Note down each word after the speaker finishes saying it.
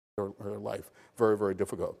her life very, very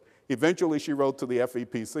difficult. Eventually, she wrote to the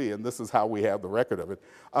FEPC, and this is how we have the record of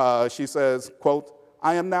it. She says, quote,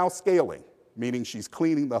 "I am now scaling," meaning she's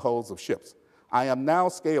cleaning the hulls of ships. "I am now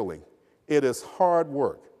scaling. It is hard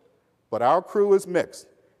work, but our crew is mixed,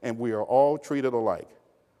 and we are all treated alike.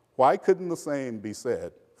 Why couldn't the same be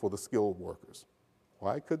said for the skilled workers?"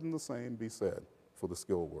 Why couldn't the same be said for the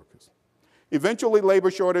skilled workers? Eventually, labor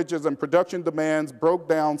shortages and production demands broke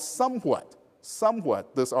down somewhat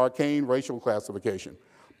this arcane racial classification.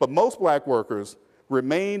 But most black workers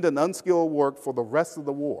remained in unskilled work for the rest of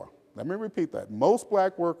the war. Let me repeat that. Most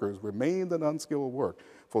black workers remained in unskilled work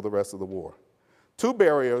for the rest of the war. Two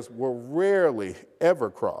barriers were rarely ever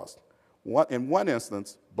crossed. In one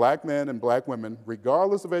instance, black men and black women,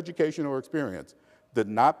 regardless of education or experience, did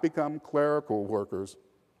not become clerical workers,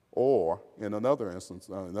 or in other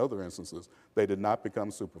instances, they did not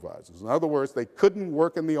become supervisors. In other words, they couldn't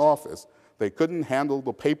work in the office, they couldn't handle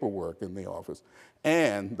the paperwork in the office,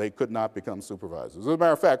 and they could not become supervisors. As a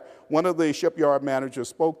matter of fact, one of the shipyard managers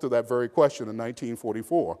spoke to that very question in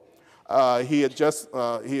 1944. He had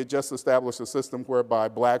just established a system whereby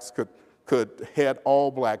blacks could head all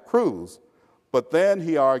black crews, but then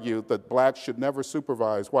he argued that blacks should never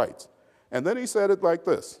supervise whites. And then he said it like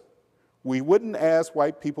this: "We wouldn't ask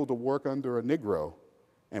white people to work under a Negro,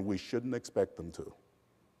 and we shouldn't expect them to."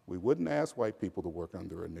 We wouldn't ask white people to work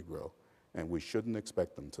under a Negro, and we shouldn't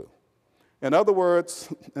expect them to. In other words,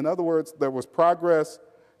 there was progress,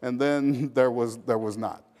 and then there was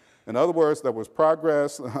not. In other words, there was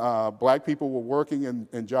progress. Black people were working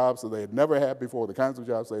in jobs that they had never had before, the kinds of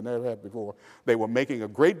jobs they had never had before. They were making a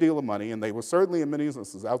great deal of money, and they were certainly in many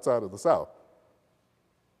instances outside of the South.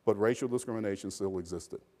 But racial discrimination still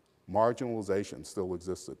existed. Marginalization still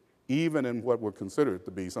existed, even in what were considered to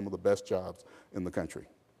be some of the best jobs in the country.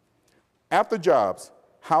 After jobs,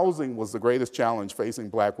 housing was the greatest challenge facing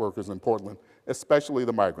black workers in Portland, especially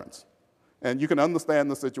the migrants. And you can understand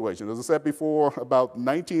the situation. As I said before, about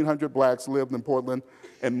 1,900 blacks lived in Portland,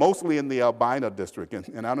 and mostly in the Albina district.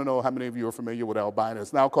 And I don't know how many of you are familiar with Albina.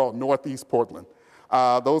 It's now called Northeast Portland.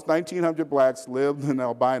 Those 1,900 blacks lived in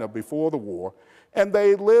Albina before the war, and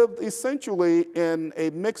they lived essentially in a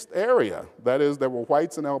mixed area. That is, there were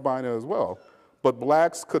whites in Albina as well, but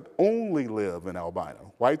blacks could only live in Albina.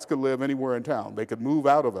 Whites could live anywhere in town. They could move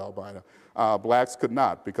out of Albina. Blacks could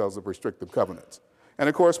not because of restrictive covenants. And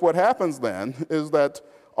of course, what happens then is that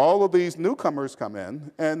all of these newcomers come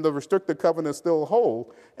in, and the restricted covenants still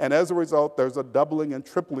hold, and as a result, there's a doubling and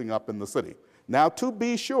tripling up in the city. Now, to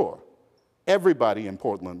be sure, everybody in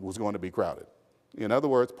Portland was going to be crowded. In other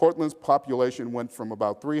words, Portland's population went from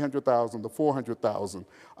about 300,000 to 400,000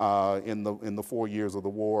 in the 4 years of the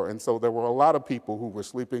war, and so there were a lot of people who were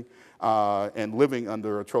sleeping and living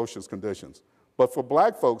under atrocious conditions. But for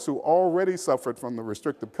black folks who already suffered from the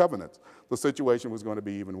restrictive covenants, the situation was going to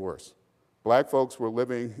be even worse. Black folks were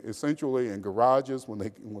living essentially in garages when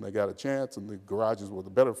they got a chance, and the garages were the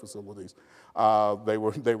better facilities. They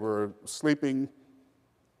were sleeping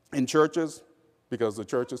in churches, because the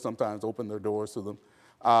churches sometimes opened their doors to them.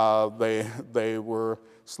 They were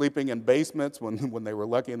sleeping in basements when they were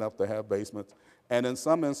lucky enough to have basements. And in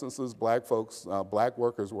some instances, black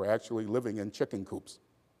workers were actually living in chicken coops.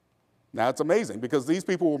 Now, it's amazing, because these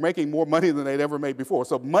people were making more money than they'd ever made before.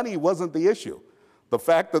 So money wasn't the issue. The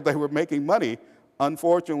fact that they were making money,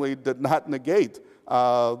 unfortunately, did not negate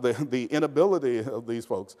the inability of these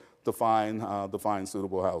folks to find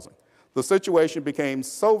suitable housing. The situation became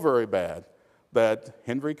so very bad that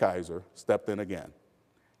Henry Kaiser stepped in again.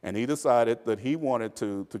 And he decided that he wanted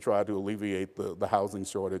to try to alleviate the housing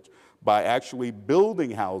shortage by actually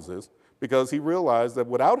building houses, because he realized that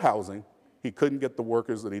without housing, he couldn't get the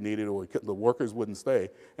workers that he needed, or the workers wouldn't stay,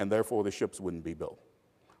 and therefore the ships wouldn't be built.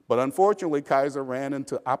 But unfortunately, Kaiser ran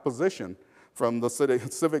into opposition from the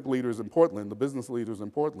civic leaders in Portland, the business leaders in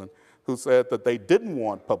Portland, who said that they didn't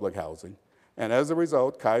want public housing. And as a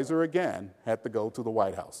result, Kaiser again had to go to the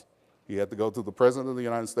White House. He had to go to the President of the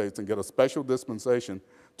United States and get a special dispensation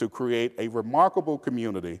to create a remarkable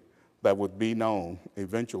community that would be known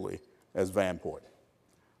eventually as Vanport.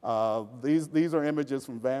 These are images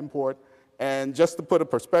from Vanport. And just to put a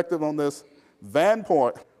perspective on this,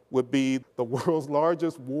 Vanport would be the world's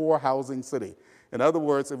largest war housing city. In other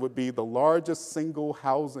words, it would be the largest single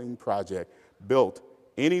housing project built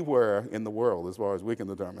anywhere in the world, as far as we can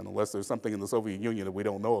determine, unless there's something in the Soviet Union that we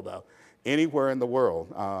don't know about, anywhere in the world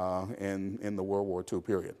in the World War II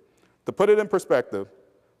period. To put it in perspective,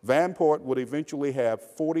 Vanport would eventually have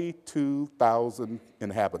 42,000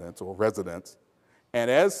 inhabitants or residents, and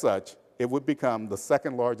as such, it would become the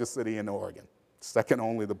second largest city in Oregon, second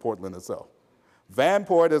only to Portland itself.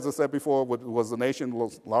 Vanport, as I said before, was the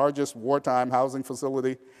nation's largest wartime housing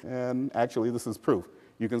facility, and actually this is proof.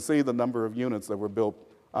 You can see the number of units that were built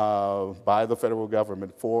by the federal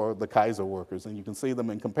government for the Kaiser workers, and you can see them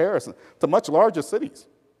in comparison to much larger cities.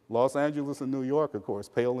 Los Angeles and New York, of course,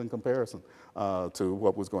 pale in comparison to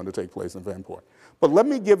what was going to take place in Vanport. But let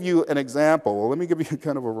me give you an example, or let me give you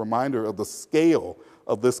kind of a reminder of the scale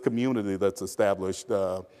of this community that's established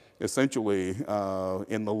essentially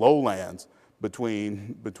in the lowlands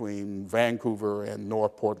between Vancouver and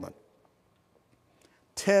North Portland.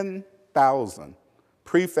 10,000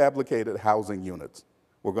 prefabricated housing units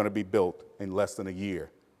were going to be built in less than a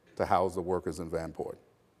year to house the workers in Vanport.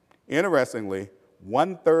 Interestingly,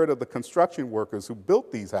 1/3 of the construction workers who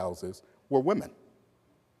built these houses were women.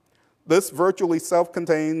 This virtually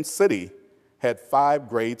self-contained city had 5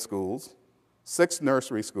 grade schools, 6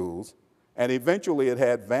 nursery schools, and eventually it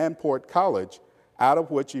had Vanport College, out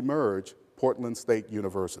of which emerged Portland State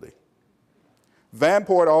University.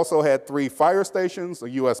 Vanport also had 3 fire stations, a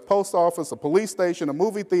U.S. post office, a police station, a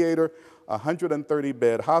movie theater, a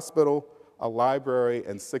 130-bed hospital, a library,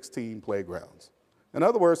 and 16 playgrounds. In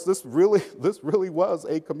other words, this really was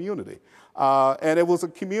a community. And it was a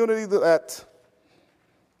community that,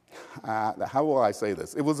 how will I say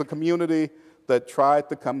this? It was a community that tried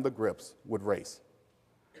to come to grips with race.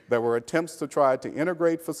 There were attempts to try to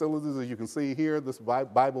integrate facilities, as you can see here, this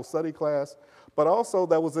Bible study class, but also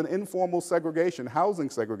there was an informal segregation, housing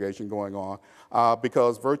segregation going on,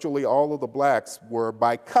 because virtually all of the blacks were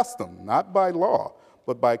by custom, not by law,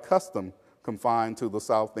 but by custom, confined to the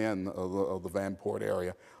south end of the Vanport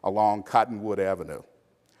area along Cottonwood Avenue.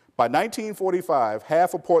 By 1945,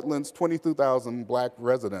 half of Portland's 22,000 black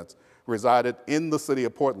residents resided in the city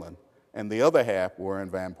of Portland, and the other half were in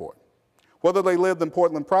Vanport. Whether they lived in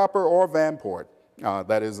Portland proper or Vanport,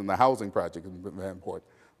 that is in the housing project in Vanport,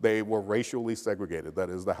 they were racially segregated. That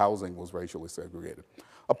is, the housing was racially segregated.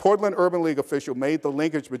 A Portland Urban League official made the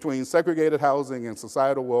linkage between segregated housing and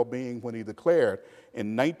societal well-being when he declared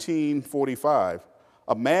in 1945,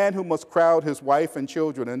 a man who must crowd his wife and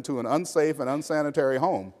children into an unsafe and unsanitary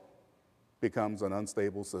home becomes an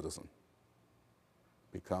unstable citizen.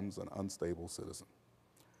 Becomes an unstable citizen.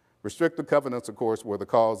 Restrictive covenants, of course, were the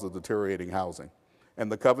cause of deteriorating housing.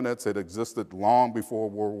 And the covenants had existed long before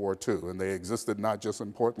World War II, and they existed not just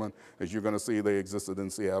in Portland. As you're going to see, they existed in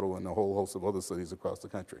Seattle and a whole host of other cities across the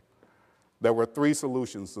country. There were 3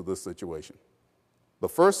 solutions to this situation. The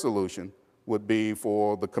first solution would be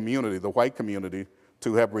for the community, the white community,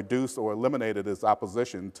 to have reduced or eliminated its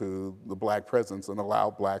opposition to the black presence and allow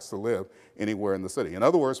blacks to live anywhere in the city. In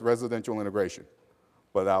other words, residential integration.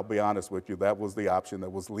 But I'll be honest with you, that was the option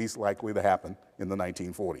that was least likely to happen in the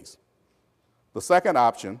 1940s. The second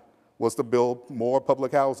option was to build more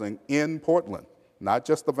public housing in Portland, not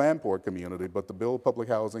just the Vanport community, but to build public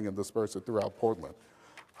housing and disperse it throughout Portland.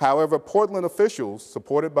 However, Portland officials,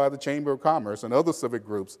 supported by the Chamber of Commerce and other civic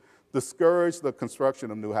groups, discouraged the construction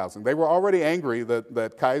of new housing. They were already angry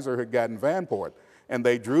that Kaiser had gotten Vanport, and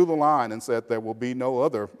they drew the line and said there will be no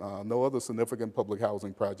other significant public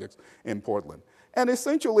housing projects in Portland. And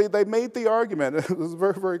essentially, they made the argument, it was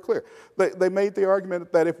very, very clear, they made the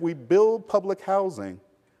argument that if we build public housing,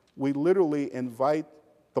 we literally invite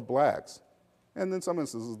the blacks, and in some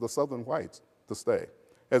instances, the southern whites, to stay.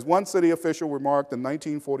 As one city official remarked in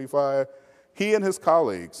 1945, he and his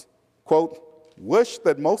colleagues, quote, wish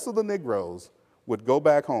that most of the Negroes would go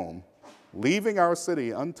back home, leaving our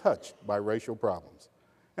city untouched by racial problems.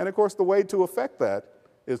 And of course, the way to effect that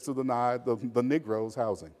is to deny the Negroes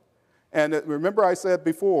housing. And remember I said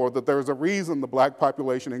before that there's a reason the black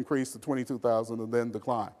population increased to 22,000 and then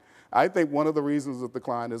declined. I think one of the reasons it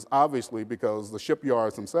declined is obviously because the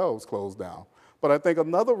shipyards themselves closed down. But I think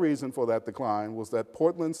another reason for that decline was that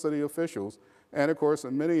Portland city officials, and of course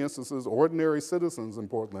in many instances ordinary citizens in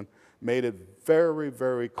Portland, made it very,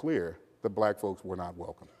 very clear that black folks were not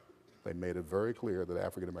welcome. They made it very clear that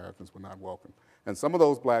African Americans were not welcome. And some of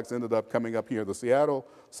those blacks ended up coming up here to Seattle.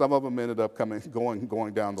 Some of them ended up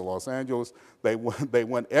going down to Los Angeles. They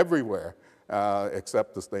went everywhere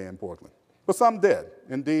except to stay in Portland. But some did.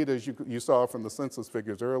 Indeed, as you saw from the census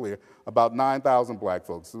figures earlier, about 9,000 black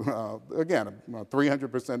folks. Again, a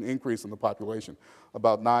 300% increase in the population.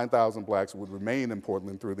 About 9,000 blacks would remain in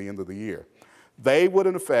Portland through the end of the year. They would,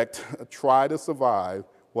 in effect, try to survive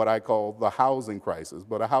what I call the housing crisis,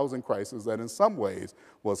 but a housing crisis that in some ways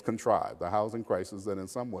was contrived, a housing crisis that in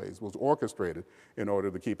some ways was orchestrated in order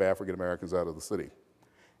to keep African Americans out of the city.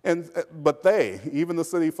 But they, even the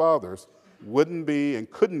city fathers, wouldn't be and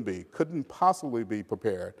couldn't possibly be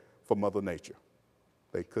prepared for Mother Nature.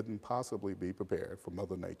 They couldn't possibly be prepared for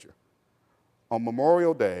Mother Nature. On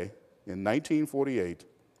Memorial Day in 1948,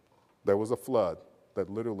 there was a flood that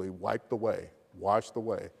literally washed away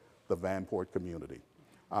the Vanport community.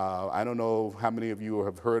 I don't know how many of you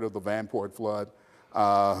have heard of the Vanport flood,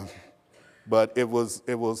 but it was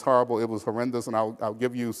horrible, it was horrendous, and I'll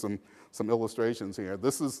give you some illustrations here.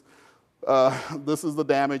 This is the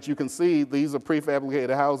damage. You can see these are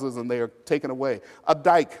prefabricated houses, and they are taken away. A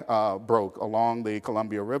dike broke along the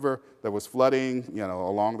Columbia River. There was flooding,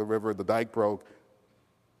 along the river. The dike broke.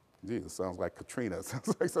 Gee, this sounds like Katrina.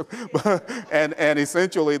 and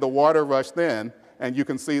essentially, the water rushed in, and you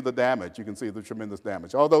can see the damage. You can see the tremendous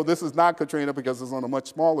damage. Although this is not Katrina because it's on a much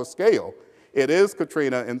smaller scale, it is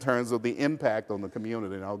Katrina in terms of the impact on the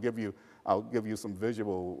community. And I'll give you some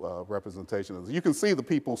visual representation of this. You can see the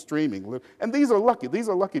people streaming. And these are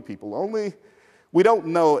lucky people. We don't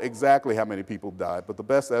know exactly how many people died, but the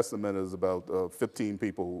best estimate is about 15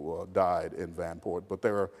 people died in Vanport. But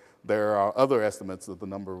there are other estimates that the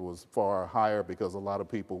number was far higher because a lot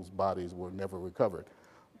of people's bodies were never recovered.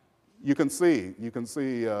 You can see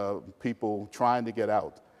people trying to get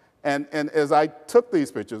out. And as I took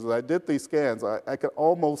these pictures, as I did these scans, I could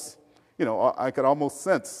almost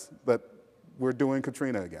sense that we're doing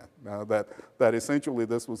Katrina again. That essentially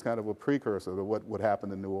this was kind of a precursor to what would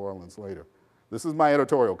happen in New Orleans later. This is my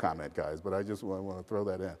editorial comment, guys, but I just want to throw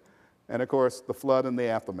that in. And of course, the flood and the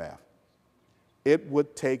aftermath. It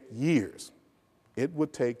would take years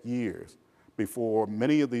before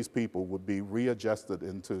many of these people would be readjusted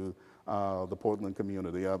into the Portland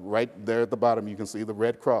community. Right there at the bottom, you can see the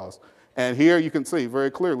Red Cross. And here you can see very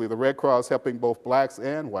clearly the Red Cross helping both blacks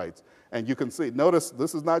and whites. And you can see, notice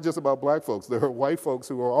this is not just about black folks. There are white folks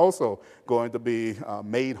who are also going to be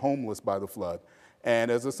made homeless by the flood.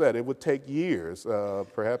 And as I said, it would take years,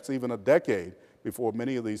 perhaps even a decade, before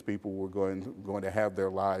many of these people were going to have their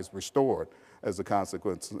lives restored as a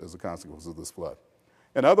consequence of this flood.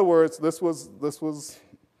 In other words, this was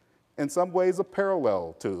in some ways a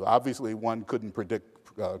parallel to, obviously one couldn't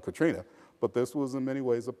predict Katrina, but this was in many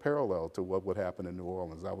ways a parallel to what would happen in New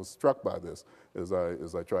Orleans. I was struck by this as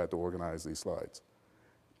I tried to organize these slides.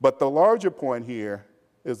 But the larger point here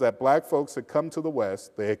is that black folks had come to the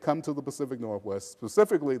West, they had come to the Pacific Northwest,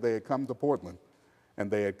 specifically they had come to Portland,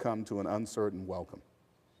 and they had come to an uncertain welcome.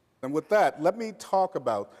 And with that, let me talk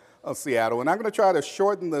about Seattle, and I'm going to try to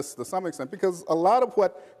shorten this to some extent because a lot of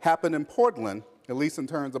what happened in Portland, at least in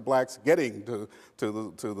terms of blacks getting to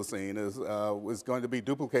the scene, is going to be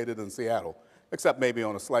duplicated in Seattle, except maybe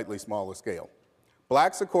on a slightly smaller scale.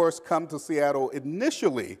 Blacks, of course, come to Seattle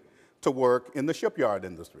initially to work in the shipyard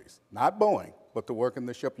industries, not Boeing, but to work in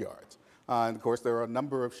the shipyards. And of course, there are a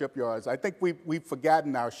number of shipyards. I think we've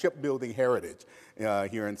forgotten our shipbuilding heritage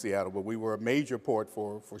here in Seattle, but we were a major port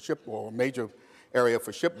or a major area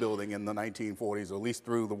for shipbuilding in the 1940s, at least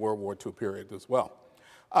through the World War II period as well.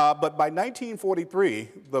 But by 1943,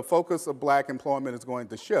 the focus of black employment is going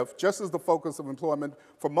to shift, just as the focus of employment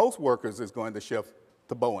for most workers is going to shift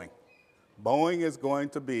to Boeing. Boeing is going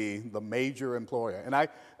to be the major employer.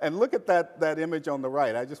 And look at that image on the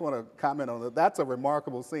right. I just want to comment on that. That's a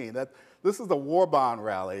remarkable scene. This is the war bond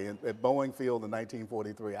rally at Boeing Field in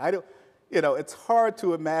 1943. It's hard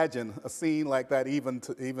to imagine a scene like that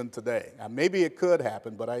even today. Maybe it could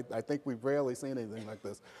happen, but I think we've rarely seen anything like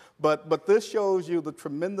this. But this shows you the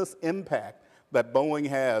tremendous impact that Boeing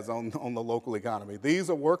has on the local economy. These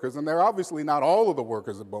are workers, and they're obviously not all of the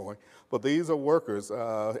workers at Boeing, but these are workers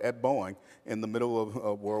at Boeing in the middle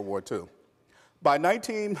of World War II.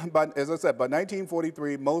 As I said, by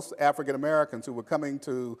 1943, most African Americans who were coming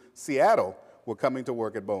to Seattle were coming to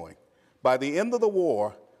work at Boeing. By the end of the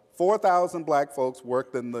war, 4,000 black folks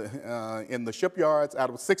worked in the shipyards out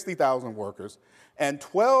of 60,000 workers, and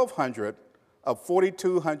 1,200 of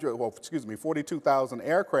 42,000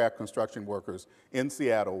 aircraft construction workers in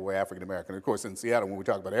Seattle were African American. Of course, in Seattle, when we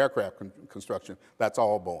talk about aircraft construction, that's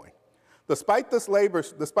all Boeing. Despite this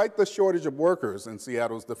shortage of workers in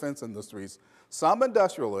Seattle's defense industries, some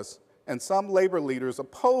industrialists and some labor leaders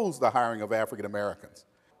opposed the hiring of African Americans.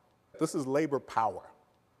 This is labor power.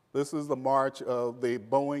 This is the march of the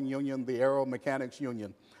Boeing Union, the Aero Mechanics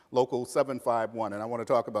Union, Local 751, and I want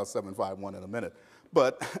to talk about 751 in a minute.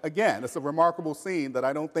 But again, it's a remarkable scene that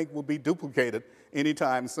I don't think will be duplicated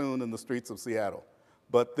anytime soon in the streets of Seattle.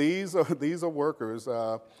 But these are workers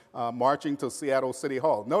marching to Seattle City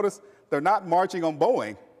Hall. Notice they're not marching on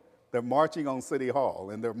Boeing, they're marching on City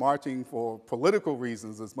Hall, and they're marching for political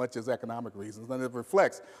reasons as much as economic reasons, and it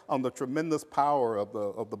reflects on the tremendous power of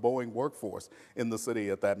the Boeing workforce in the city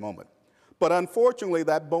at that moment. But unfortunately,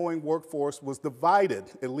 that Boeing workforce was divided,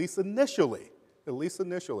 at least initially,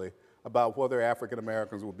 about whether African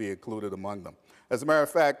Americans would be included among them. As a matter of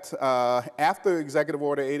fact, after Executive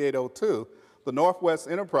Order 8802, the Northwest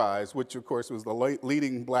Enterprise, which of course was the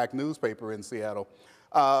leading black newspaper in Seattle,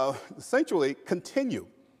 essentially continued.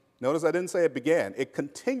 Notice I didn't say it began. It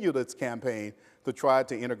continued its campaign to try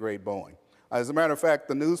to integrate Boeing. As a matter of fact,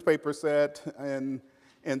 the newspaper said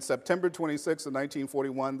in September 26 of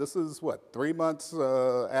 1941, this is what, 3 months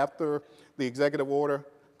after the executive order,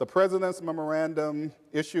 the president's memorandum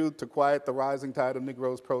issued to quiet the rising tide of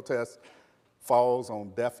Negroes' protests falls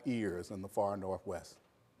on deaf ears in the far Northwest.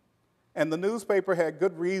 And the newspaper had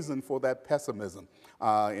good reason for that pessimism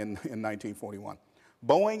in 1941.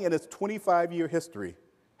 Boeing, in its 25-year history,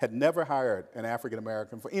 had never hired an African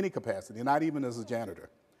American for any capacity, not even as a janitor.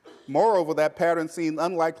 Moreover, that pattern seemed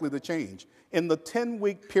unlikely to change. In the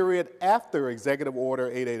 10-week period after Executive Order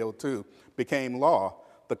 8802 became law,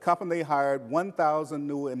 the company hired 1,000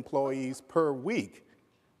 new employees per week,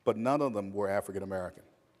 but none of them were African American.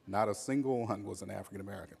 Not a single one was an African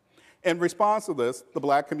American. In response to this, the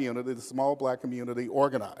black community, the small black community,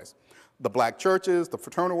 organized. The black churches, the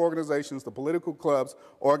fraternal organizations, the political clubs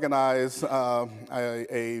organized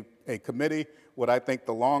a committee, what I think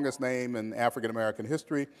the longest name in African American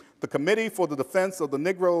history, the Committee for the Defense of the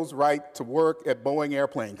Negroes' Right to Work at Boeing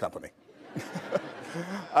Airplane Company.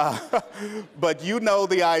 But you know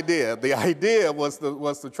the idea. The idea was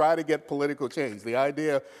to try to get political change. The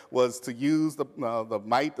idea was to use the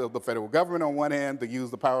might of the federal government on one hand, to use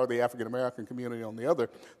the power of the African American community on the other,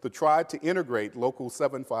 to try to integrate Local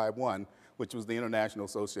 751, which was the International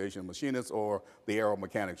Association of Machinists, or the Aero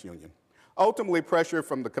Mechanics Union. Ultimately, pressure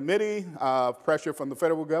from the committee, pressure from the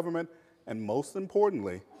federal government, and most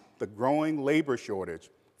importantly, the growing labor shortage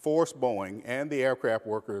forced Boeing and the Aircraft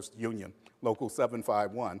Workers Union, Local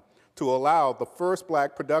 751, to allow the first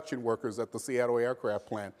black production workers at the Seattle aircraft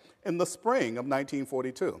plant in the spring of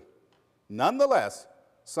 1942. Nonetheless,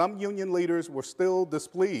 some union leaders were still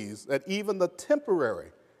displeased that even the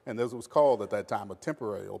temporary, and this was called at that time a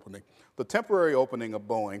temporary opening, the temporary opening of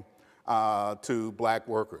Boeing to black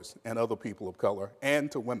workers and other people of color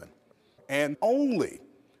and to women. And only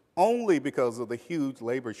because of the huge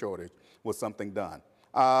labor shortage was something done.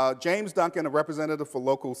 James Duncan, a representative for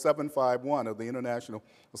Local 751 of the International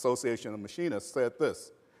Association of Machinists, said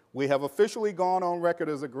this: "We have officially gone on record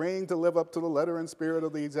as agreeing to live up to the letter and spirit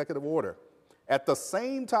of the executive order. At the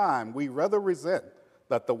same time, we rather resent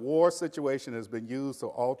that the war situation has been used to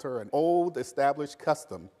alter an old established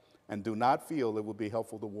custom and do not feel it would be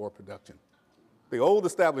helpful to war production." The old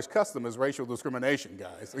established custom is racial discrimination,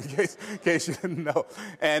 guys, in case you didn't know.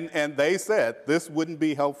 And they said this wouldn't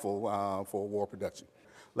be helpful for war production.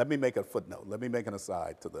 Let me make a footnote. Let me make an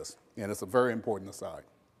aside to this, and it's a very important aside.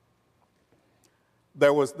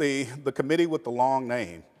 There was the committee with the long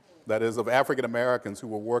name, that is, of African Americans who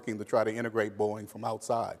were working to try to integrate Boeing from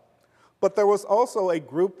outside. But there was also a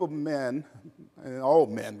group of men, and all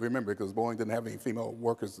men, remember, because Boeing didn't have any female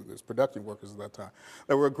workers, there's production workers at that time.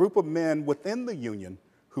 There were a group of men within the union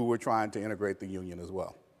who were trying to integrate the union as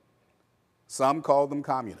well. Some called them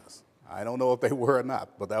communists. I don't know if they were or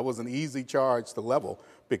not, but that was an easy charge to level,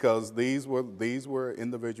 because these were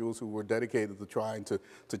individuals who were dedicated to trying to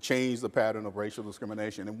change the pattern of racial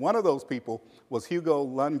discrimination. And one of those people was Hugo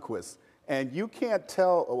Lundquist. And you can't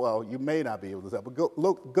tell, well, you may not be able to tell, but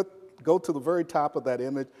go to the very top of that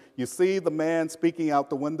image. You see the man speaking out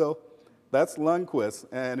the window? That's Lundquist,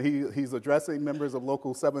 and he's addressing members of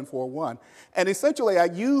Local 741. And essentially, I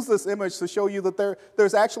use this image to show you that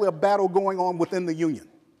there's actually a battle going on within the union.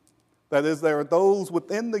 That is, there are those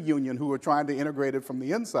within the union who are trying to integrate it from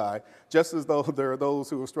the inside, just as though there are those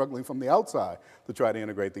who are struggling from the outside to try to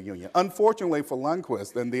integrate the union. Unfortunately for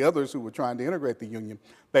Lundquist and the others who were trying to integrate the union,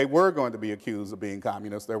 they were going to be accused of being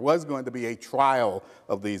communists. There was going to be a trial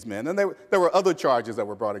of these men, and there were other charges that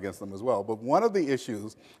were brought against them as well. But one of the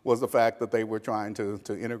issues was the fact that they were trying to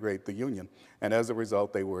integrate the union, and as a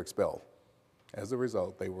result, they were expelled. As a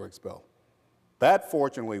result, they were expelled. That,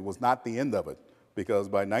 fortunately, was not the end of it, because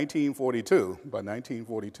by 1942,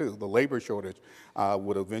 the labor shortage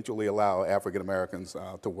would eventually allow African Americans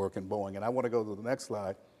to work in Boeing. And I want to go to the next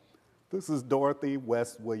slide. This is Dorothy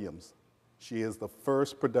West Williams. She is the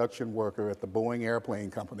first production worker at the Boeing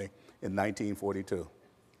Airplane Company in 1942.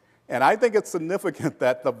 And I think it's significant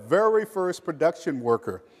that the very first production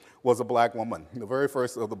worker was a black woman. The very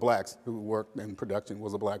first of the blacks who worked in production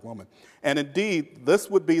was a black woman. And indeed, this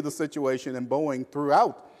would be the situation in Boeing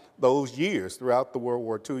throughout those years, throughout the World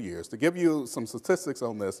War II years. To give you some statistics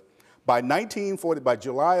on this, by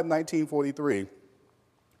July of 1943,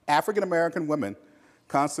 African American women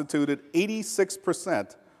constituted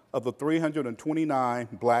 86% of the 329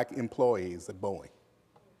 black employees at Boeing.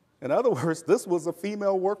 In other words, this was a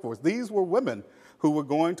female workforce. These were women who were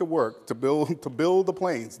going to work to build the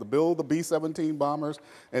planes, to build the B-17 bombers,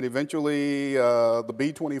 and eventually the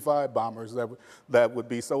B-25 bombers that would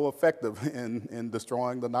be so effective in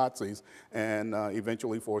destroying the Nazis and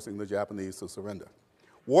eventually forcing the Japanese to surrender.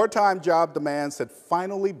 Wartime job demands had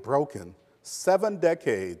finally broken 7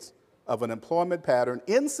 decades of an employment pattern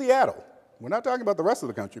in Seattle. We're not talking about the rest of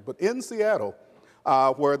the country, but in Seattle,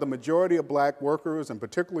 where the majority of black workers, and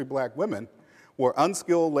particularly black women, were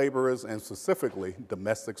unskilled laborers and specifically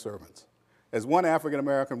domestic servants. As one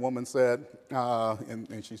African-American woman said,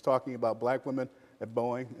 and she's talking about black women at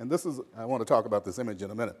Boeing, and this is, I want to talk about this image in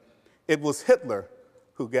a minute. It was Hitler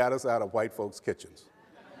who got us out of white folks' kitchens.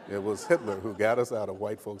 It was Hitler who got us out of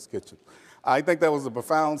white folks' kitchens. I think that was a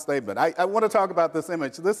profound statement. I want to talk about this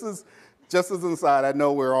image. This is, just as an aside, I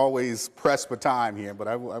know we're always pressed for time here, but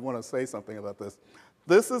I want to say something about this.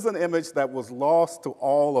 This is an image that was lost to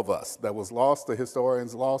all of us, that was lost to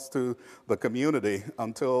historians, lost to the community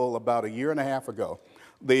until about 1.5 years ago.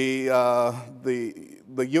 The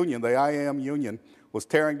union, the IAM union, was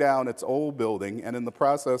tearing down its old building, and in the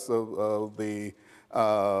process of the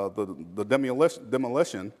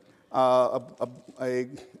demolition, a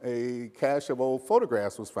cache of old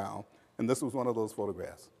photographs was found, and this was one of those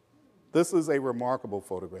photographs. This is a remarkable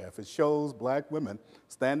photograph. It shows black women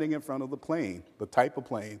standing in front of the plane, the type of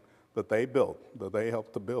plane that they built, that they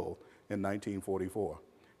helped to build in 1944.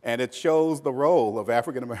 And it shows the role of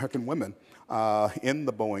African-American women in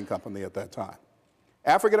the Boeing company at that time.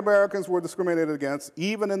 African-Americans were discriminated against,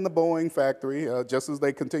 even in the Boeing factory, just as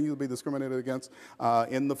they continue to be discriminated against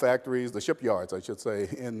in the factories, the shipyards, I should say,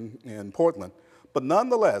 in Portland. But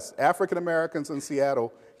nonetheless, African-Americans in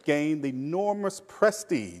Seattle gained enormous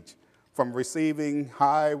prestige from receiving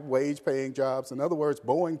high wage-paying jobs. In other words,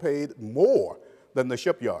 Boeing paid more than the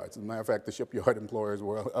shipyards. As a matter of fact, the shipyard employers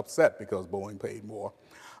were upset because Boeing paid more.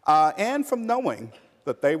 And from knowing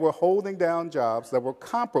that they were holding down jobs that were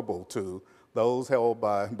comparable to those held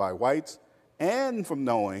by whites, and from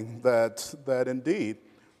knowing that indeed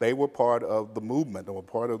they were part of the movement or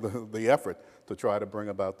part of the effort to try to bring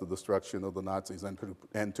about the destruction of the Nazis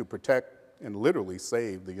and to protect and literally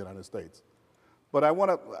save the United States. But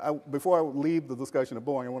before I leave the discussion of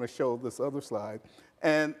Boeing, I want to show this other slide.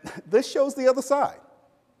 And this shows the other side.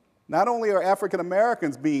 Not only are African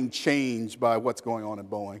Americans being changed by what's going on in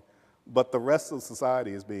Boeing, but the rest of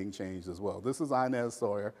society is being changed as well. This is Inez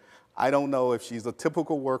Sawyer. I don't know if she's a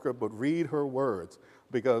typical worker, but read her words,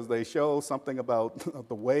 because they show something about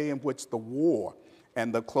the way in which the war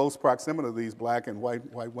and the close proximity of these black and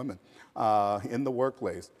white women in the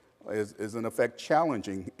workplace is in effect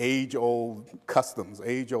challenging age-old customs,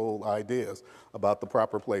 age-old ideas about the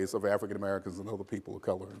proper place of African Americans and other people of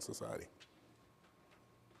color in society.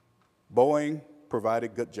 Boeing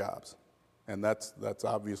provided good jobs, and that's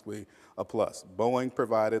obviously a plus. Boeing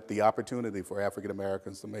provided the opportunity for African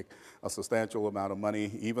Americans to make a substantial amount of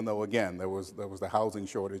money, even though, again, there was the housing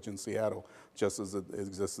shortage in Seattle, just as it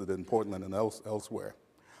existed in Portland and elsewhere.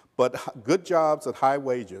 But good jobs at high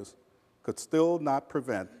wages could still not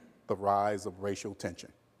prevent the rise of racial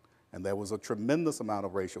tension. And there was a tremendous amount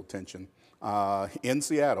of racial tension in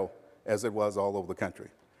Seattle, as it was all over the country.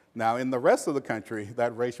 Now, in the rest of the country,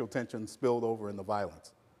 that racial tension spilled over into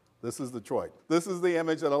violence. This is Detroit. This is the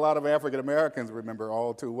image that a lot of African Americans remember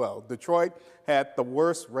all too well. Detroit had the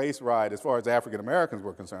worst race ride as far as African Americans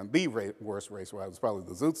were concerned. The worst race ride was probably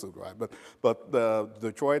the Zoot Suit ride, but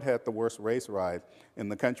Detroit had the worst race ride in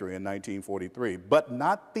the country in 1943, but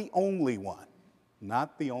not the only one.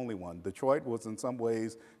 Not the only one. Detroit was in some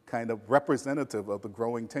ways kind of representative of the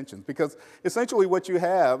growing tensions, because essentially what you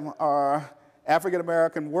have are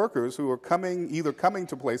African-American workers who are either coming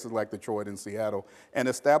to places like Detroit and Seattle and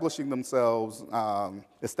establishing themselves,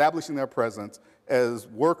 establishing their presence as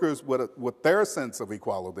workers with their sense of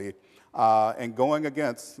equality, and going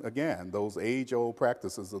against, again, those age-old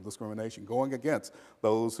practices of discrimination, going against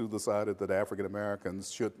those who decided that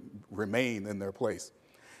African-Americans should remain in their place.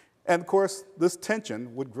 And of course, this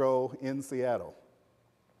tension would grow in Seattle.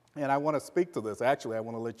 And I want to speak to this. Actually, I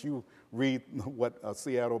want to let you read what a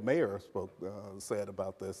Seattle mayor said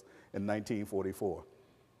about this in 1944.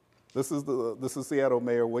 This is Seattle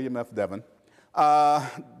Mayor William F. Devin.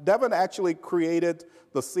 Devin actually created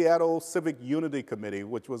the Seattle Civic Unity Committee,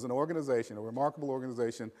 which was an organization, a remarkable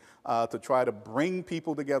organization, to try to bring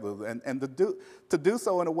people together and to do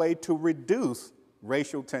so in a way to reduce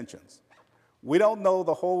racial tensions. We don't know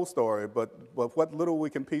the whole story, but what little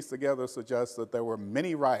we can piece together suggests that there were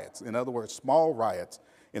many riots, in other words, small riots,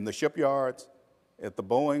 in the shipyards, at the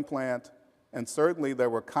Boeing plant, And certainly there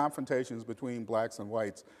were confrontations between blacks and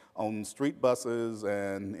whites on street buses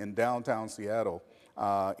and in downtown Seattle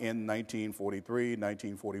in 1943,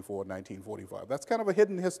 1944, 1945. That's kind of a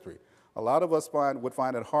hidden history. A lot of us would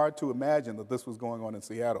find it hard to imagine that this was going on in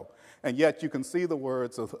Seattle. And yet you can see the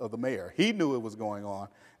words of the mayor. He knew it was going on,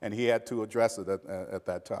 and he had to address it at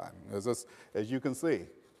that time. As you can see,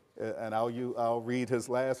 and I'll read his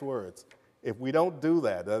last words. If we don't do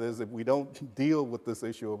that, that is, if we don't deal with this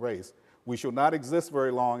issue of race, we shall not exist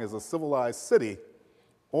very long as a civilized city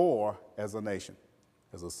or as a nation.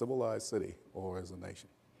 As a civilized city or as a nation.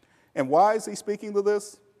 And why is he speaking to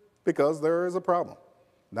this? Because there is a problem.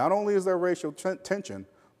 Not only is there racial tension,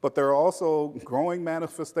 but there are also growing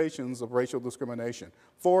manifestations of racial discrimination.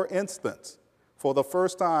 For instance, for the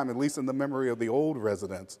first time, at least in the memory of the old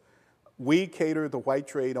residents, "We cater to white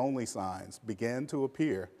trade only" signs began to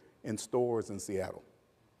appear in stores in Seattle.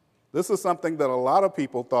 This is something that a lot of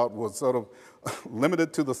people thought was sort of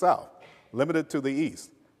limited to the South, limited to the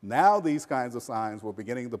East. Now these kinds of signs were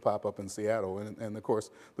beginning to pop up in Seattle, and of course,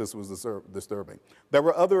 this was disturbing. There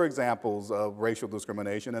were other examples of racial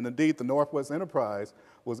discrimination, and indeed, the Northwest Enterprise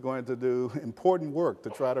was going to do important work to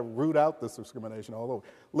try to root out this discrimination all over.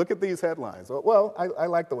 Look at these headlines. Well, I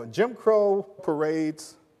like the one. Jim Crow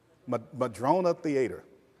parades Madrona Theater.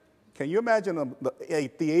 Can you imagine a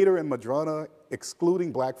theater in Madrona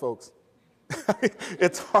excluding black folks?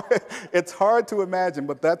 It's hard to imagine,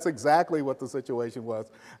 but that's exactly what the situation was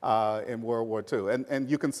in World War II. And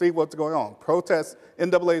you can see what's going on. Protests,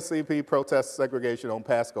 NAACP protests segregation on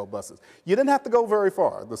Pasco buses. You didn't have to go very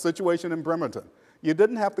far. The situation in Bremerton. You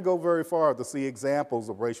didn't have to go very far to see examples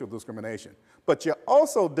of racial discrimination. But you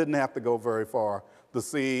also didn't have to go very far to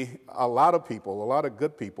see a lot of people, a lot of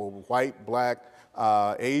good people, white, black,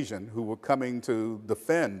 Asian, who were coming to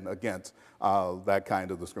defend against that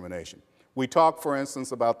kind of discrimination. We talked, for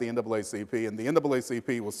instance, about the NAACP, and the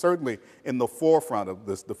NAACP was certainly in the forefront of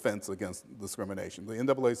this defense against discrimination. The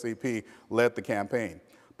NAACP led the campaign.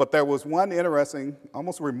 But there was one interesting,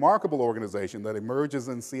 almost remarkable organization that emerges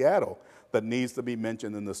in Seattle that needs to be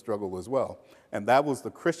mentioned in this struggle as well, and that was the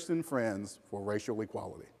Christian Friends for Racial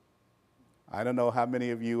Equality. I don't know how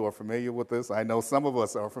many of you are familiar with this. I know some of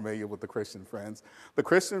us are familiar with the Christian Friends. The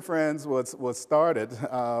Christian Friends was started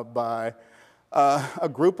by a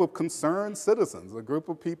group of concerned citizens, a group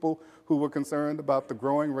of people who were concerned about the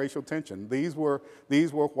growing racial tension. These were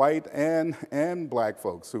white and black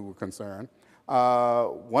folks who were concerned.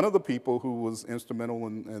 One of the people who was instrumental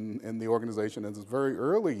in the organization in its very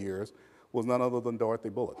early years was none other than Dorothy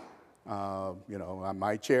Bullitt.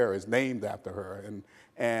 My chair is named after her,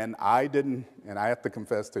 and I have to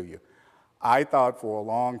confess to you, I thought for a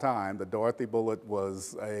long time that Dorothy Bullitt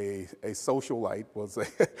was a socialite, was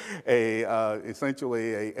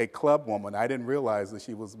essentially a club woman. I didn't realize that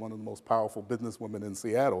she was one of the most powerful businesswomen in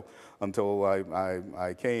Seattle until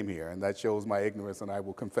I came here, and that shows my ignorance, and I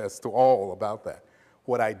will confess to all about that.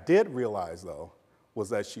 What I did realize, though, was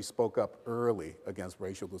that she spoke up early against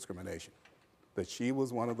racial discrimination, that she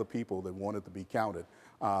was one of the people that wanted to be counted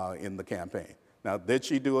in the campaign. Now, did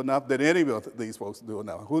she do enough? Did any of these folks do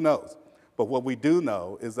enough? Who knows? But what we do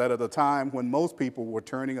know is that at a time when most people were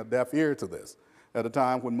turning a deaf ear to this, at a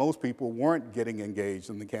time when most people weren't getting engaged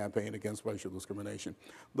in the campaign against racial discrimination,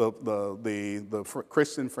 the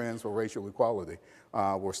Christian Friends for Racial Equality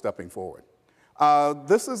were stepping forward.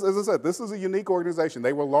 This is, as I said, this is a unique organization.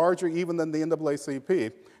 They were larger even than the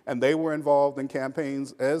NAACP, and they were involved in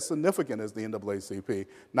campaigns as significant as the NAACP,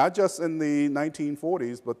 not just in the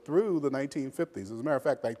 1940s, but through the 1950s. As a matter of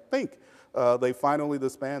fact, I think they finally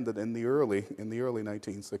disbanded in the early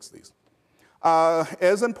 1960s.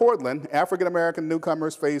 As in Portland, African-American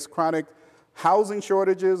newcomers faced chronic housing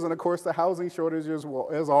shortages, and of course the housing shortages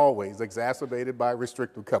were, as always, exacerbated by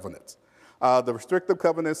restrictive covenants. The restrictive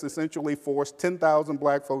covenants essentially forced 10,000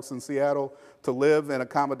 black folks in Seattle to live in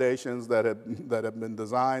accommodations that had been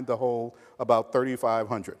designed to hold about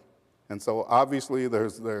 3,500. And so obviously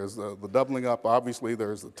there's the doubling up, obviously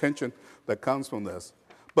there's the tension that comes from this.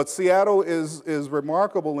 But Seattle is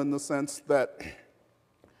remarkable in the sense that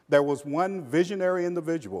there was one visionary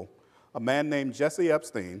individual, a man named Jesse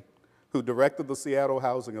Epstein, who directed the Seattle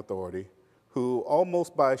Housing Authority, who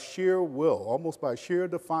almost by sheer will, almost by sheer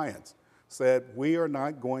defiance, said, we are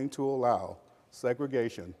not going to allow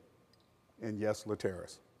segregation in Yesler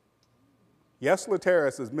Terrace. Yesler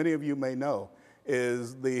Terrace, as many of you may know,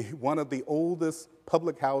 is one of the oldest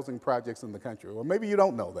public housing projects in the country. Or maybe you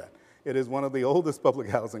don't know that. It is one of the oldest public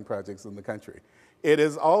housing projects in the country. It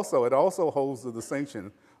also holds the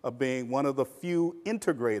distinction of being one of the few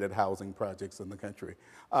integrated housing projects in the country.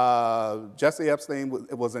 Jesse Epstein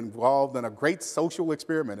was involved in a great social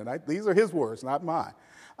experiment, and these are his words, not mine,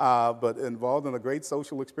 but involved in a great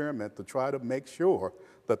social experiment to try to make sure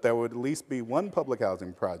that there would at least be one public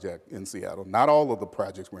housing project in Seattle. Not all of the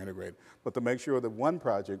projects were integrated, but to make sure that one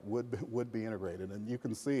project would be integrated. And you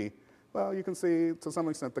can see, well, you can see to some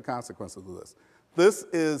extent the consequences of this. This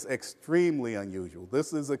is extremely unusual.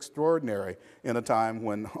 This is extraordinary in a time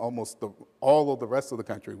when almost all of the rest of the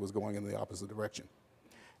country was going in the opposite direction.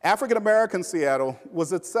 African-American Seattle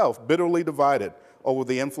was itself bitterly divided over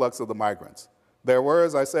the influx of the migrants. There were,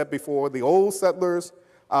 as I said before, the old settlers,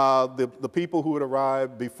 the people who had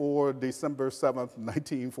arrived before December 7th,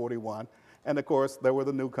 1941, and of course, there were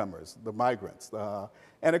the newcomers, the migrants.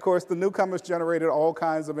 And of course, the newcomers generated all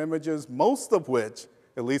kinds of images, most of which,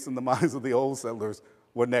 at least in the minds of the old settlers,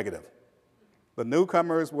 were negative. The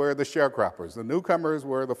newcomers were the sharecroppers. The newcomers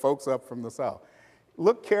were the folks up from the South.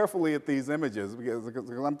 Look carefully at these images because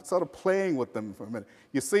I'm sort of playing with them for a minute.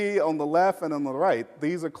 You see on the left and on the right,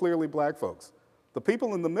 these are clearly black folks. The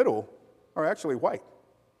people in the middle are actually white.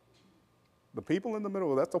 The people in the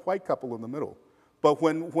middle, that's a white couple in the middle. But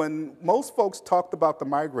when most folks talked about the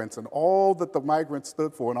migrants and all that the migrants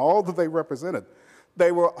stood for and all that they represented,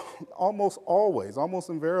 they were almost always, almost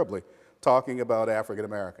invariably, talking about African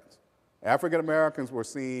Americans. African Americans were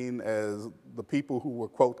seen as the people who were,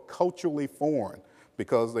 quote, culturally foreign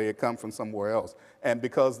because they had come from somewhere else and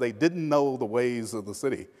because they didn't know the ways of the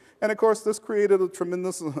city. And of course, this created a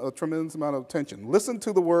tremendous amount of tension. Listen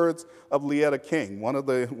to the words of Leetta King, one of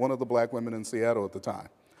the black women in Seattle at the time.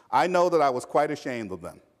 I know that I was quite ashamed of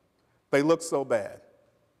them. They looked so bad.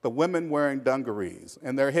 The women wearing dungarees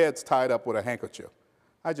and their heads tied up with a handkerchief.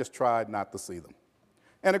 I just tried not to see them.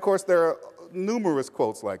 And of course, there are numerous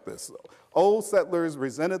quotes like this. Old settlers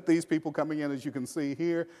resented these people coming in, as you can see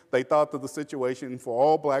here. They thought that the situation for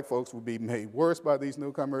all black folks would be made worse by these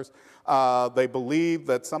newcomers. They believed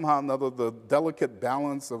that somehow or another the delicate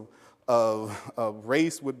balance of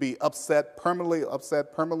race would be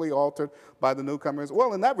permanently altered by the newcomers.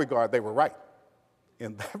 Well, in that regard, they were right.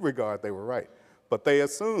 In that regard, they were right. But they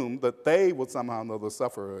assumed that they would somehow or another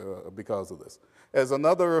suffer because of this. As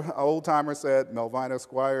another old-timer said, Melvina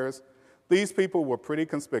Squires, these people were pretty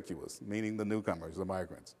conspicuous, meaning the newcomers, the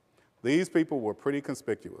migrants. These people were pretty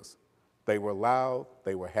conspicuous. They were loud,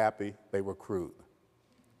 they were happy, they were crude.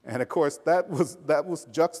 And of course, that was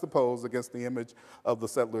juxtaposed against the image of the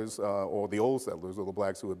settlers, or the old settlers, or the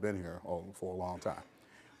blacks who had been here for a long time.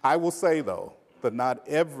 I will say, though, that not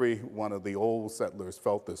every one of the old settlers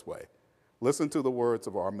felt this way. Listen to the words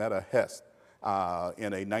of Armetta Hess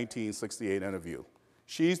in a 1968 interview.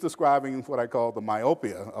 She's describing what I call the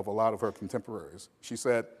myopia of a lot of her contemporaries. She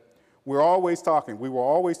said, we were always talking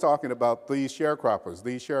about these sharecroppers,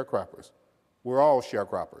 these sharecroppers. We're all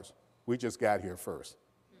sharecroppers. We just got here first.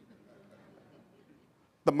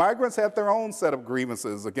 The migrants had their own set of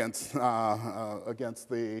grievances against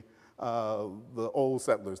the old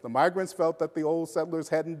settlers. The migrants felt that the old settlers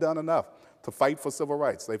hadn't done enough to fight for civil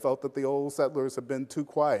rights. They felt that the old settlers had been too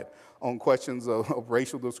quiet on questions of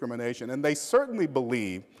racial discrimination. And they certainly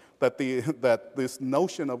believed that this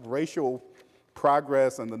notion of racial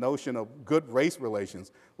progress and the notion of good race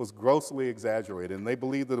relations was grossly exaggerated. And they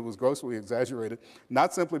believed that it was grossly exaggerated,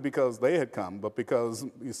 not simply because they had come, but because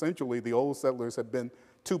essentially the old settlers had been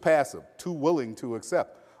too passive, too willing to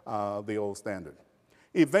accept the old standard.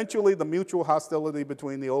 Eventually, the mutual hostility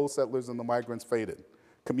between the old settlers and the migrants faded.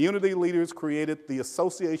 Community leaders created the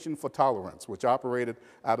Association for Tolerance, which operated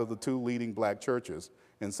out of the two leading black churches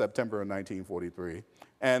in September of 1943.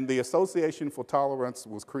 And the Association for Tolerance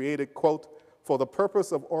was created, quote, for the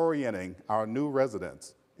purpose of orienting our new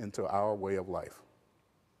residents into our way of life.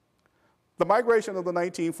 The migration of the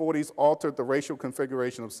 1940s altered the racial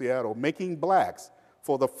configuration of Seattle, making blacks,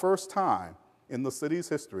 for the first time in the city's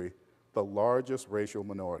history, the largest racial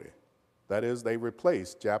minority. That is, they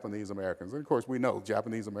replaced Japanese Americans. And of course, we know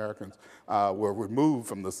Japanese Americans were removed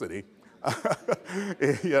from the city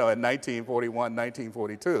in 1941,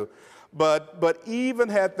 1942. But even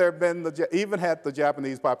had the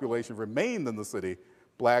Japanese population remained in the city,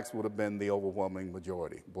 blacks would have been the overwhelming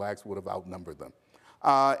majority. Blacks would have outnumbered them.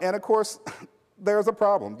 And of course, there's a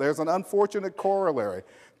problem. There's an unfortunate corollary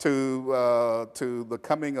to the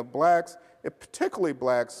coming of blacks, particularly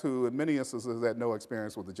blacks who in many instances had no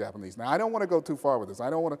experience with the Japanese. Now, I don't want to go too far with this. I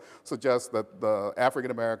don't want to suggest that the African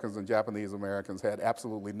Americans and Japanese Americans had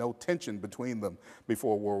absolutely no tension between them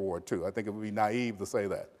before World War II. I think it would be naive to say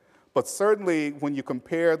that. But certainly when you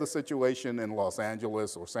compare the situation in Los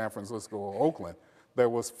Angeles or San Francisco or Oakland there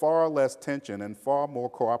was far less tension and far more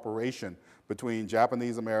cooperation between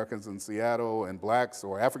Japanese Americans in Seattle and blacks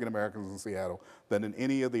or African Americans in Seattle than in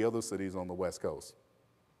any of the other cities on the West Coast.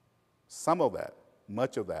 Some of that,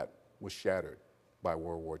 much of that, was shattered by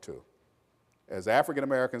World War II. As African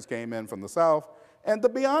Americans came in from the South, and to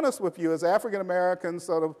be honest with you, as African Americans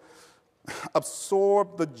sort of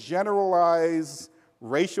absorbed the generalized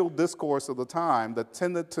racial discourse of the time that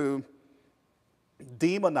tended to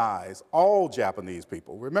demonize all Japanese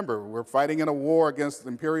people. Remember, we're fighting in a war against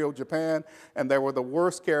Imperial Japan, and there were the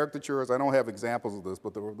worst caricatures, I don't have examples of this,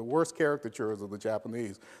 but there were the worst caricatures of the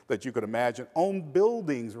Japanese that you could imagine on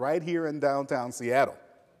buildings right here in downtown Seattle.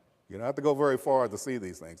 You don't have to go very far to see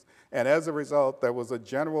these things. And as a result, there was a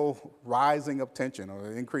general rising of tension or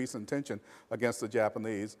an increase in tension against the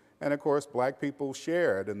Japanese. And of course, black people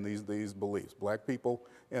shared in these beliefs. Black people,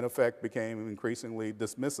 in effect, became increasingly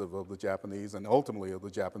dismissive of the Japanese and ultimately of the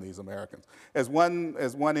Japanese Americans. As one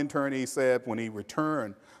internee said when he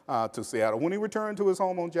returned to Seattle, when he returned to his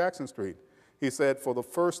home on Jackson Street, he said, for the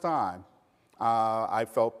first time, I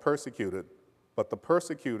felt persecuted, but the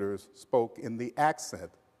persecutors spoke in the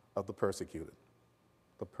accent of the persecuted.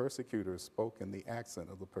 The persecutors spoke in the accent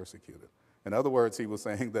of the persecuted. In other words, he was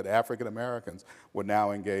saying that African Americans were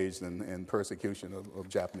now engaged in persecution of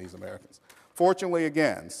Japanese Americans. Fortunately,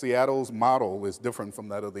 again, Seattle's model is different from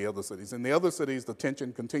that of the other cities. In the other cities, the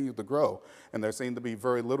tension continued to grow, and there seemed to be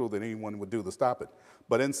very little that anyone would do to stop it.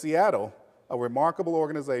 But in Seattle, a remarkable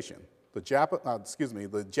organization, the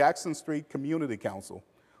Jackson Street Community Council,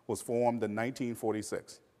 was formed in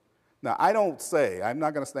 1946. Now, I'm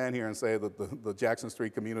not going to stand here and say that the Jackson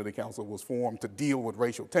Street Community Council was formed to deal with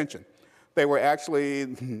racial tension. They were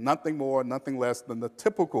actually nothing more, nothing less than the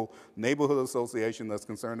typical neighborhood association that's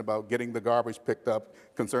concerned about getting the garbage picked up,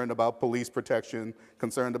 concerned about police protection,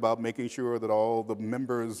 concerned about making sure that all the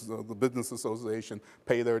members of the business association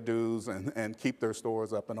pay their dues and keep their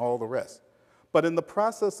stores up and all the rest. But in the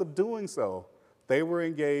process of doing so, they were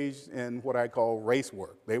engaged in what I call race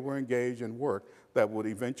work. They were engaged in work that would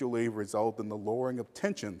eventually result in the lowering of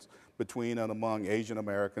tensions between and among Asian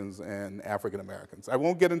Americans and African Americans. I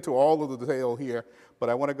won't get into all of the detail here, but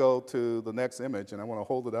I want to go to the next image, and I want to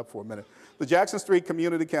hold it up for a minute. The Jackson Street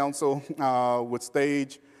Community Council would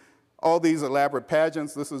stage all these elaborate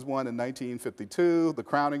pageants. This is one in 1952, the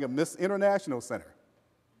crowning of Miss International Center.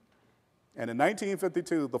 And in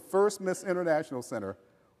 1952, the first Miss International Center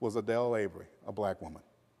was Adele Avery, a black woman.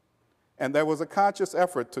 And there was a conscious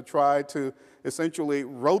effort to try to essentially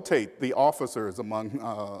rotate the officers among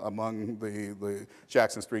the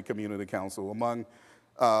Jackson Street Community Council, among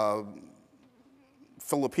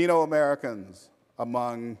Filipino Americans,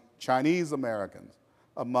 among Chinese Americans,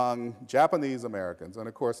 among Japanese Americans, and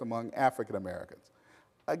of course among African Americans.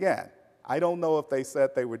 Again, I don't know if they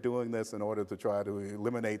said they were doing this in order to try to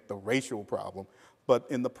eliminate the racial problem, but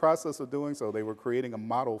in the process of doing so, they were creating a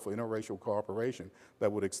model for interracial cooperation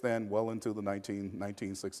that would extend well into the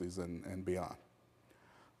 1960s and beyond.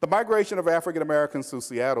 The migration of African Americans to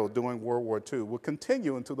Seattle during World War II would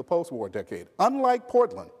continue into the post-war decade. Unlike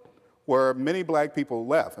Portland, where many black people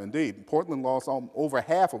left. Indeed, Portland lost over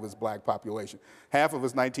half of its black population. Half of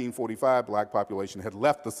its 1945 black population had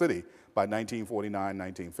left the city by 1949,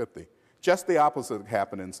 1950. Just the opposite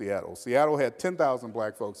happened in Seattle. Seattle had 10,000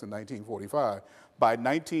 black folks in 1945. By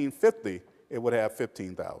 1950, it would have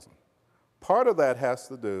 15,000. Part of that has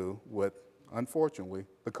to do with, unfortunately,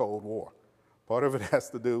 the Cold War. Part of it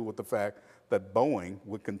has to do with the fact that Boeing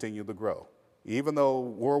would continue to grow. Even though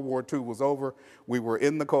World War II was over, we were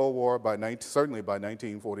in the Cold War certainly by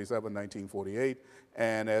 1947, 1948,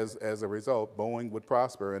 and as a result, Boeing would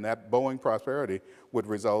prosper, and that Boeing prosperity would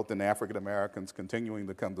result in African Americans continuing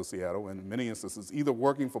to come to Seattle, and in many instances, either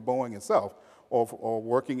working for Boeing itself or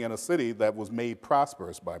working in a city that was made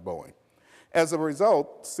prosperous by Boeing. As a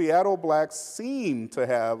result, Seattle blacks seem to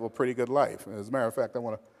have a pretty good life. As a matter of fact, I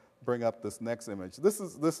want to bring up this next image. This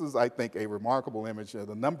is, I think, a remarkable image at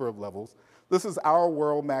a number of levels. This is Our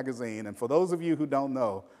World magazine, and for those of you who don't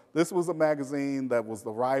know, this was a magazine that was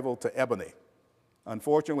the rival to Ebony.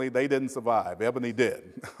 Unfortunately, they didn't survive. Ebony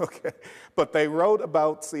did, okay? But they wrote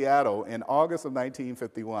about Seattle in August of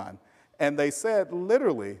 1951, and they said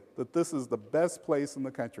literally that this is the best place in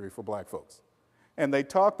the country for black folks. And they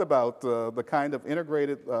talked about the kind of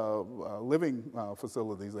integrated living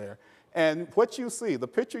facilities there. And what you see, the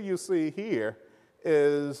picture you see here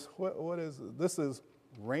is, what is it? This is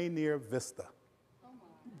Rainier Vista.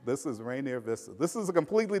 This is Rainier Vista. This is a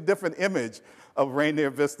completely different image of Rainier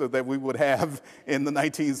Vista that we would have in the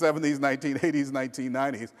 1970s, 1980s,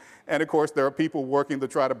 1990s. And of course, there are people working to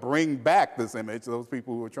try to bring back this image, those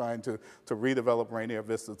people who are trying to redevelop Rainier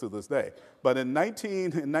Vista to this day. But in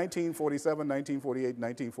 1947, 1948,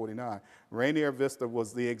 1949, Rainier Vista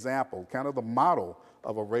was the example, kind of the model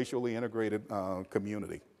of a racially integrated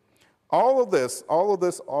community. All of this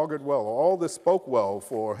augured well, all this spoke well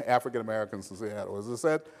for African Americans in Seattle. As I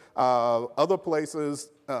said, other places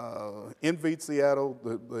envied Seattle.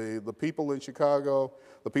 The people in Chicago,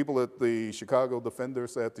 the people at the Chicago Defender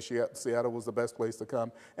said that Seattle was the best place to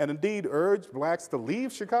come, and indeed urged blacks to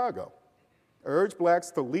leave Chicago, urged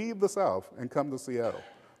blacks to leave the South and come to Seattle.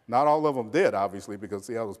 Not all of them did, obviously, because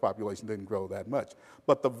Seattle's population didn't grow that much.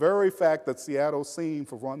 But the very fact that Seattle seemed,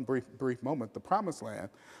 for one brief moment, the promised land,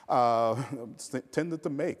 tended to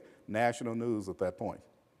make national news at that point.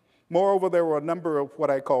 Moreover, there were a number of what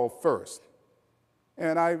I call firsts.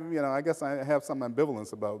 And I guess I have some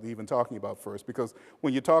ambivalence about even talking about first, because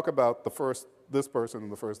when you talk about the first this person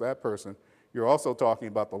and the first that person, you're also talking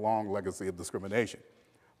about the long legacy of discrimination.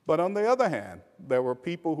 But on the other hand, there were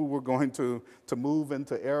people who were going to move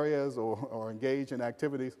into areas or engage in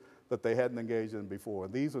activities that they hadn't engaged in before.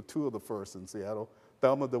 These are two of the firsts in Seattle.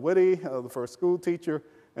 Thelma DeWitte, the first school teacher,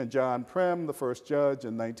 and John Prim, the first judge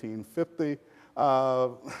in 1950.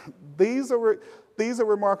 These are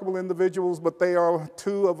remarkable individuals, but they are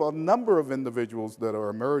two of a number of individuals that are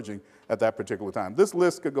emerging at that particular time. This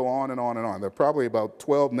list could go on and on and on. There are probably about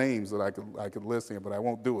 12 names that I could list here, but I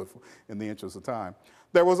won't do it in the interest of time.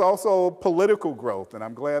 There was also political growth, and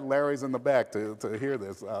I'm glad Larry's in the back to hear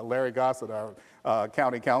this, Larry Gossett, our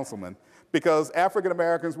county councilman, because African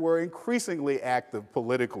Americans were increasingly active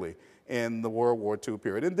politically in the World War II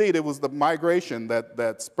period. Indeed, it was the migration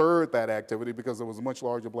that spurred that activity because there was a much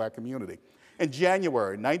larger black community. In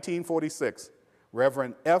January 1946,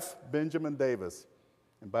 Reverend F. Benjamin Davis,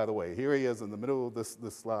 and by the way, here he is in the middle of this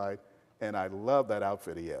slide, and I love that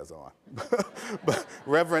outfit he has on. But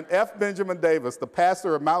Reverend F. Benjamin Davis, the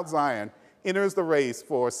pastor of Mount Zion, enters the race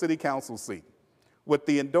for a city council seat. With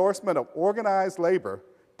the endorsement of organized labor,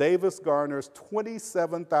 Davis garners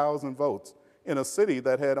 27,000 votes in a city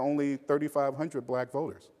that had only 3,500 black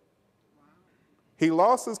voters. He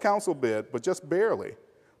lost his council bid, but just barely.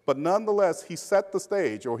 But nonetheless, he set the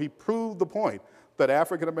stage, or he proved the point, that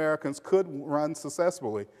African Americans could run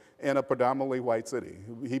successfully in a predominantly white city.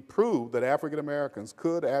 He proved that African Americans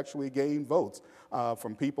could actually gain votes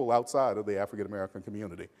from people outside of the African American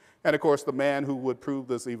community. And of course, the man who would prove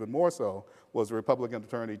this even more so was Republican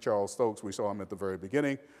Attorney Charles Stokes. We saw him at the very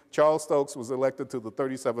beginning. Charles Stokes was elected to the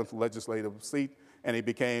 37th legislative seat, and he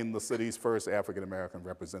became the city's first African American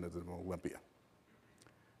representative in Olympia.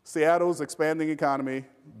 Seattle's expanding economy,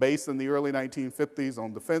 based in the early 1950s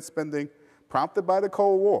on defense spending, prompted by the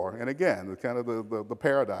Cold War. And again, kind of the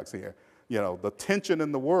paradox here. The tension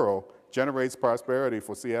in the world generates prosperity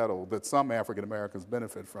for Seattle that some African Americans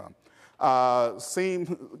benefit from.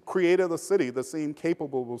 Created a city that seemed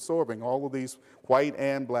capable of absorbing all of these white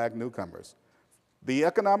and black newcomers. The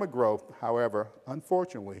economic growth, however,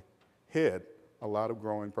 unfortunately, hid a lot of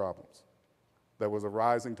growing problems. There was a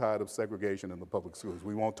rising tide of segregation in the public schools.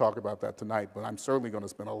 We won't talk about that tonight, but I'm certainly going to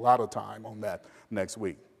spend a lot of time on that next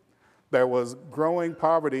week. There was growing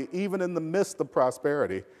poverty even in the midst of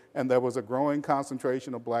prosperity, and there was a growing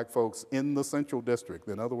concentration of black folks in the Central District.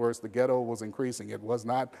 In other words, the ghetto was increasing. It was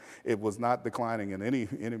not declining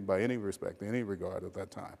by any respect, in any regard at that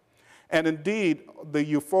time. And indeed, the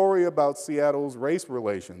euphoria about Seattle's race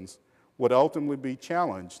relations would ultimately be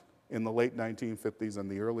challenged in the late 1950s and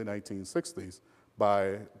the early 1960s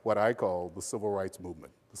by what I call the civil rights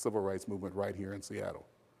movement right here in Seattle.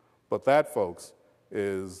 But that, folks,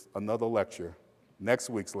 is another lecture, next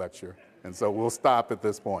week's lecture, and so we'll stop at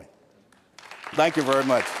this point. Thank you very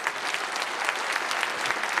much.